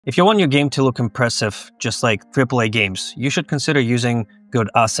If you want your game to look impressive, just like AAA games, you should consider using good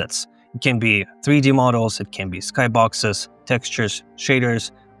assets. It can be 3D models, it can be skyboxes, textures, shaders.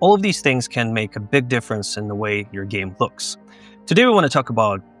 All of these things can make a big difference in the way your game looks. Today we want to talk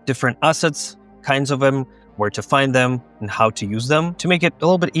about different assets, kinds of them, where to find them, and how to use them to make it a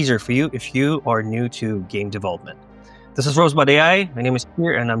little bit easier for you if you are new to game development. This is Rosebud AI. My name is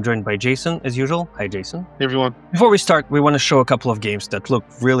Peter, and I'm joined by Jason, as usual. Hi, Jason. Hey, everyone. Before we start, we want to show a couple of games that look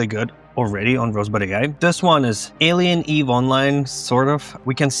really good already on Rosebud AI. This one is Alien Eve Online, sort of.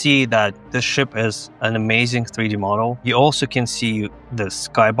 We can see that this ship is an amazing 3D model. You also can see the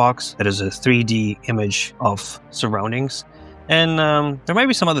skybox that is a 3D image of surroundings. And there might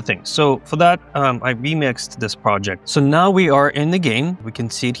be some other things. So for that, I remixed this project. So now we are in the game. We can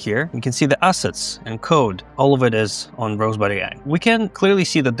see it here. We can see the assets and code. All of it is on Rosebud AI. We can clearly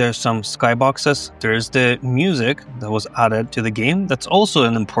see that there's some skyboxes. There's the music that was added to the game. That's also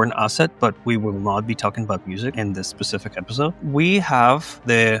an important asset, but we will not be talking about music in this specific episode. We have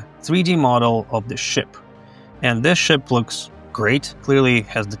the 3D model of the ship. And this ship looks great. Clearly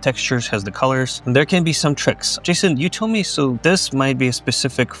has the textures, has the colors, and there can be some tricks. Jason, you told me, so this might be a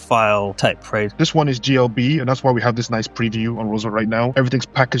specific file type, right? This one is GLB, and that's why we have this nice preview on Rosebud right now. Everything's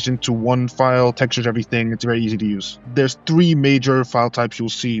packaged into one file, textures, everything. It's very easy to use. There's three major file types you'll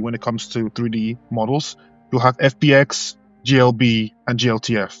see when it comes to 3D models. You'll have FBX, GLB, and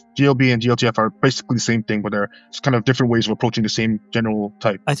GLTF. GLB and GLTF are basically the same thing, but they're just kind of different ways of approaching the same general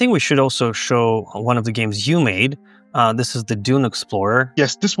type. I think we should also show one of the games you made. This is the Dune Explorer.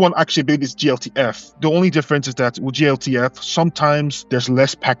 Yes, this one actually made is GLTF. The only difference is that with GLTF, sometimes there's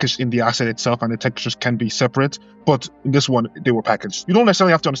less packaged in the asset itself and the textures can be separate. But in this one, they were packaged. You don't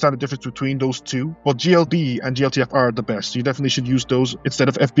necessarily have to understand the difference between those two, but GLB and GLTF are the best. You definitely should use those instead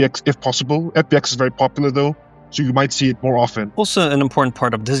of FBX if possible. FBX is very popular though, so you might see it more often. Also, an important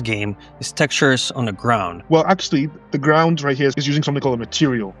part of this game is textures on the ground. Well, actually, the ground right here is using something called a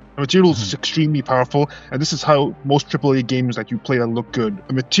material. A material is extremely powerful, and this is how most AAA games that you play that look good.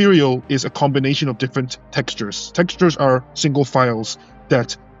 A material is a combination of different textures. Textures are single files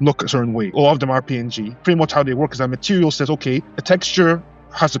that look a certain way. A lot of them are PNG. Pretty much how they work is that material says, okay, a texture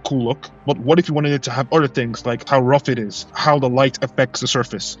has a cool look, but what if you wanted it to have other things, like how rough it is, how the light affects the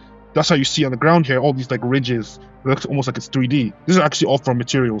surface? That's how you see on the ground here, all these like ridges. It looks almost like it's 3D. This is actually all from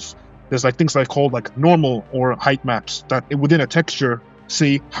materials. There's like things like called like normal or height maps that within a texture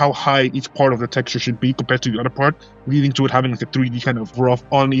say how high each part of the texture should be compared to the other part, leading to it having like a 3D kind of rough,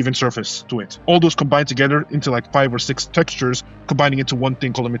 uneven surface to it. All those combined together into like 5 or 6 textures, combining into one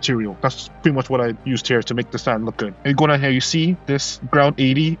thing called a material. That's pretty much what I used here to make the sand look good. And going down here, you see this ground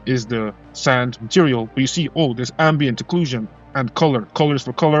 80 is the sand material, but you see, oh, there's ambient occlusion and color. Color is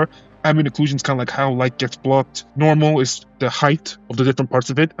for color. Ambient occlusion is kind of like how light gets blocked. Normal is the height of the different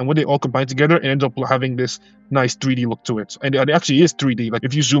parts of it. And when they all combine together, it ends up having this nice 3D look to it. And it actually is 3D. Like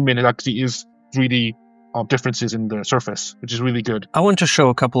if you zoom in, it actually is 3D differences in the surface, which is really good. I want to show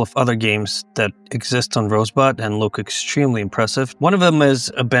a couple of other games that exist on Rosebud and look extremely impressive. One of them is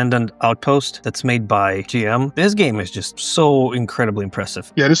Abandoned Outpost that's made by GM. This game is just so incredibly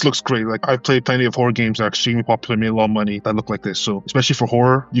impressive. Yeah, this looks great. Like I've played plenty of horror games that are extremely popular, made a lot of money that look like this. So especially for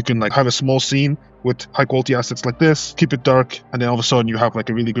horror, you can like have a small scene with high quality assets like this, keep it dark, and then all of a sudden you have like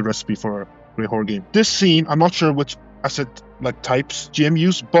a really good recipe for a great horror game. This scene, I'm not sure which asset like types GM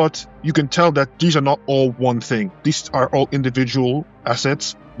use, but you can tell that these are not all one thing. These are all individual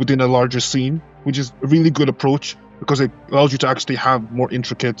assets within a larger scene, which is a really good approach because it allows you to actually have more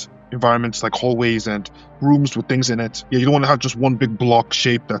intricate environments like hallways and rooms with things in it. Yeah, you don't want to have just one big block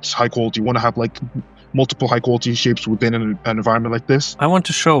shape that's high quality. You want to have like multiple high quality shapes within an environment like this. I want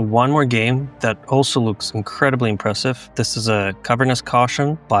to show one more game that also looks incredibly impressive. This is a Cavernous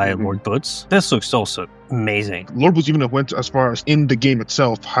Caution by Lord Boots. This looks also amazing. Lord Boots even went as far as in the game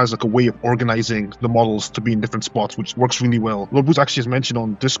itself has like a way of organizing the models to be in different spots, which works really well. Lord Boots actually has mentioned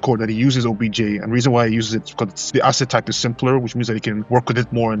on Discord that he uses OBJ, and the reason why he uses it is because the asset type is simpler, which means that he can work with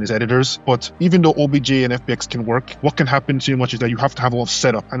it more in his editors. But even though OBJ and FBX can work, what can happen too much is that you have to have a lot of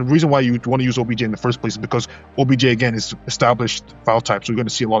setup. And the reason why you want to use OBJ in the first place is because OBJ again is established file type, so you're going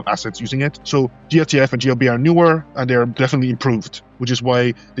to see a lot of assets using it. So GLTF and GLB are newer and they're definitely improved, which is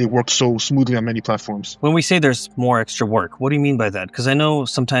why they work so smoothly on many platforms. When we say there's more extra work, what do you mean by that? Because I know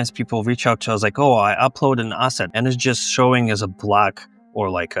sometimes people reach out to us like, oh, I upload an asset and it's just showing as a black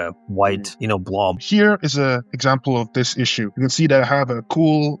or like a white, blob. Here is an example of this issue. You can see that I have a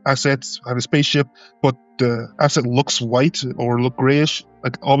cool asset, I have a spaceship, but the asset looks white or look grayish.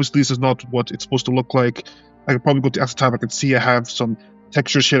 Like obviously this is not what it's supposed to look like. I could probably go to asset tab. I can see I have some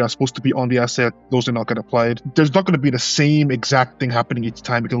textures here that are supposed to be on the asset, those do not get applied. There's not going to be the same exact thing happening each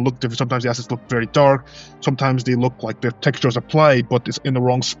time. It can look different. Sometimes the assets look very dark. Sometimes they look like the texture is applied, but it's in the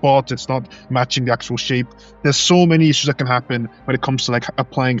wrong spot. It's not matching the actual shape. There's so many issues that can happen when it comes to like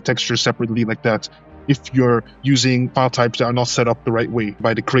applying textures separately like that, if you're using file types that are not set up the right way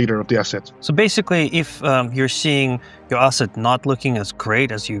by the creator of the asset. So basically, if you're seeing your asset not looking as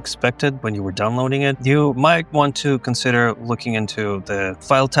great as you expected when you were downloading it, you might want to consider looking into the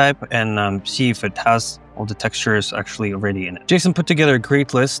file type and see if it has all the textures actually already in it. Jason put together a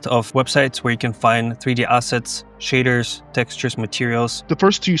great list of websites where you can find 3D assets, shaders, textures, materials. The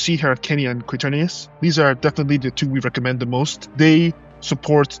first two you see here are Kenney and Quaternius. These are definitely the two we recommend the most. They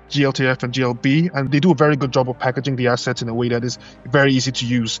support GLTF and GLB, and they do a very good job of packaging the assets in a way that is very easy to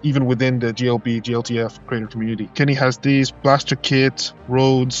use, even within the GLB, GLTF creator community. Kenney has these, Blaster Kit,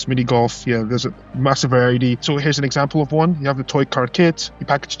 Roads, Mini Golf. Yeah, there's a massive variety. So here's an example of one. You have the toy car kit. The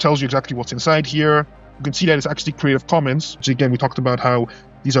package tells you exactly what's inside here. You can see that it's actually Creative Commons, which again, we talked about how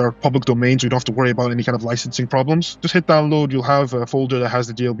these are public domains, so you don't have to worry about any kind of licensing problems. Just hit download, you'll have a folder that has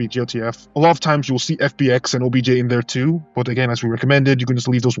the GLB, GLTF. A lot of times you'll see FBX and OBJ in there too, but again, as we recommended, you can just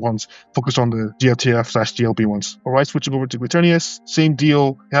leave those ones, focus on the GLTF/GLB ones. All right, switching over to Quaternius, same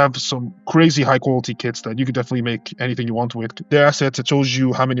deal. You have some crazy high quality kits that you can definitely make anything you want with. Their assets, it shows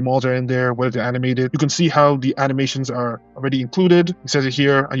you how many models are in there, whether they're animated. You can see how the animations are already included. It says it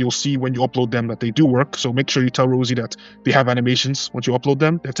here, and you'll see when you upload them that they do work. So make sure you tell Rosie that they have animations once you upload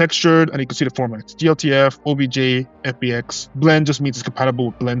them. They're textured, and you can see the formats: GLTF, OBJ, FBX. Blend just means it's compatible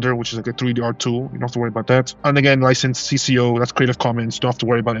with Blender, which is like a 3D art tool. You don't have to worry about that. And again, licensed CCO, that's Creative Commons. You don't have to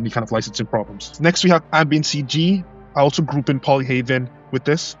worry about any kind of licensing problems. Next, we have AmbientCG. I also group in Polyhaven with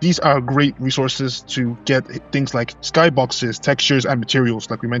this. These are great resources to get things like skyboxes, textures, and materials,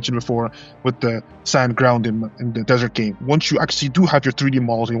 like we mentioned before with the sand ground in the desert game. Once you actually do have your 3D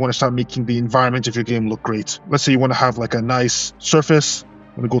models and you want to start making the environment of your game look great. Let's say you want to have like a nice surface.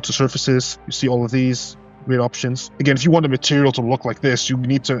 I'm going to go to surfaces. You see all of these great options. Again, if you want the material to look like this, you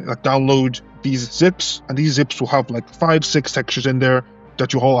need to download these zips, and these zips will have like 5-6 textures in there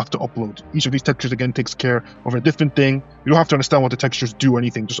that you all have to upload. Each of these textures again takes care of a different thing. You don't have to understand what the textures do or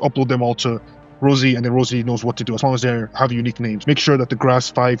anything. Just upload them all to Rosie, and then Rosie knows what to do as long as they have unique names. Make sure that the Grass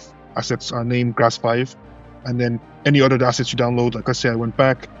 5 assets are named Grass 5, and then any other assets you download, like let's say I went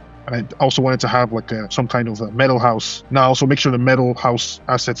back and I also wanted to have like some kind of a metal house. Now also make sure the metal house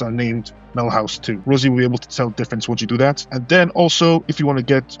assets are named metal house too. Rosie will be able to tell the difference once you do that. And then also, if you want to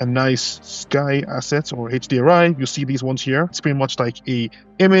get a nice sky asset or HDRI, you'll see these ones here. It's pretty much like a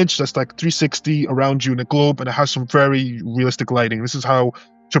image that's like 360 around you in a globe, and it has some very realistic lighting. This is how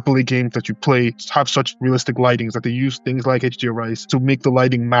AAA games that you play have such realistic lightings, that they use things like HDRIs to make the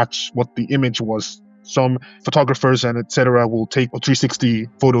lighting match what the image was. Some photographers and etc. will take 360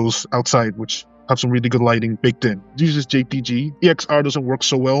 photos outside, which have some really good lighting baked in. It uses JPG. EXR doesn't work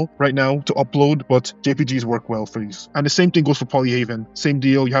so well right now to upload, but JPGs work well for these. And the same thing goes for Polyhaven. Same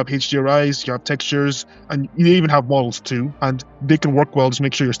deal. You have HDRIs, you have textures, and you even have models too. And they can work well. Just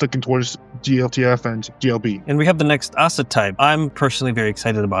make sure you're sticking towards GLTF and GLB. And we have the next asset type I'm personally very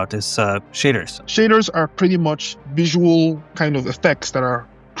excited about is shaders. Shaders are pretty much visual kind of effects that are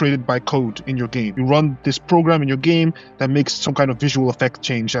created by code in your game. You run this program in your game that makes some kind of visual effect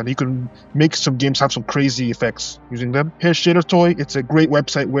change, and you can make some games have some crazy effects using them. Here's ShaderToy. It's a great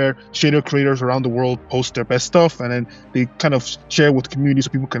website where shader creators around the world post their best stuff, and then they kind of share with the community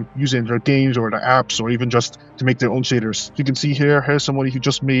so people can use it in their games or their apps, or even just to make their own shaders. So you can see here's somebody who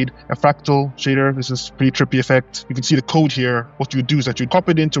just made a fractal shader. This is a pretty trippy effect. You can see the code here. What you do is that you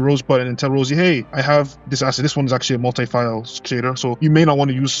copy it into Rosebud and tell Rosie, hey, I have this asset. This one is actually a multi-file shader, so you may not want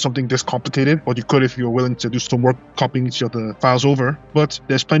to use something this complicated, but you could if you're willing to do some work copying each of the files over. But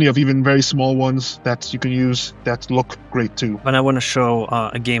there's plenty of even very small ones that you can use that look great too. And I want to show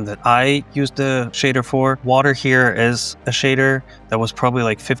a game that I used the shader for. Water here is a shader that was probably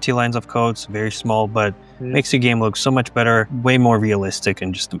like 50 lines of code, so very small, but makes your game look so much better, way more realistic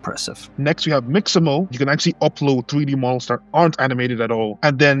and just impressive. Next, we have Mixamo. You can actually upload 3D models that aren't animated at all,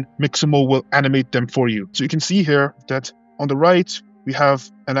 and then Mixamo will animate them for you. So you can see here that on the right, we have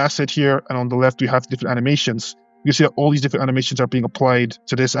an asset here, and on the left, we have different animations. You see that all these different animations are being applied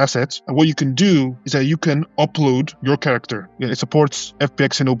to this asset. And what you can do is that you can upload your character. It supports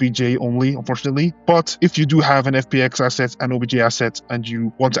FBX and OBJ only, unfortunately. But if you do have an FBX asset and OBJ asset and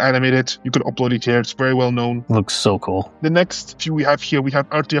you want to animate it, you can upload it here. It's very well known. Looks so cool. The next few we have here, we have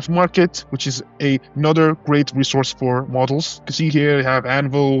RTF Market, which is another great resource for models. You can see here, you have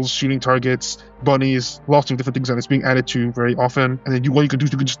anvils, shooting targets, bunnies, lots of different things that it's being added to very often. And then what you can do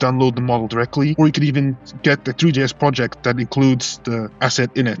is you can just download the model directly, or you could even get the 3JS project that includes the asset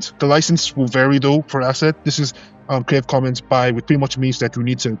in it. The license will vary though for asset. This is Creative Commons by, which pretty much means that you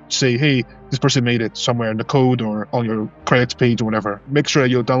need to say, hey, this person made it somewhere in the code or on your credits page or whatever. Make sure that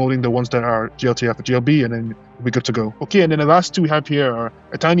you're downloading the ones that are GLTF or GLB, and then we'll be good to go. Okay, and then the last two we have here are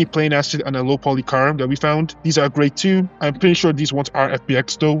a tiny plain asset and a low poly car that we found. These are great too. I'm pretty sure these ones are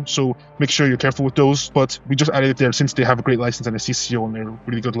FBX though, so make sure you're careful with those. But we just added it there since they have a great license and a CCO and they're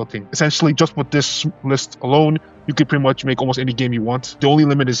really good looking. Essentially, just with this list alone, you could pretty much make almost any game you want. The only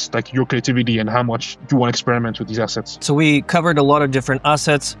limit is like your creativity and how much you want to experiment with these assets. So we covered a lot of different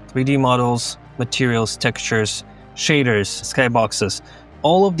assets, 3D models, materials, textures, shaders, skyboxes.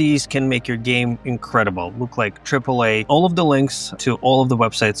 All of these can make your game incredible, look like AAA. All of the links to all of the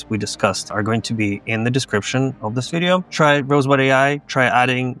websites we discussed are going to be in the description of this video. Try Rosebud AI, try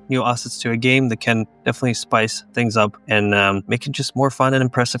adding new assets to a game that can definitely spice things up and make it just more fun and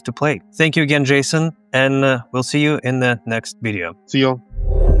impressive to play. Thank you again, Jason, and we'll see you in the next video. See you.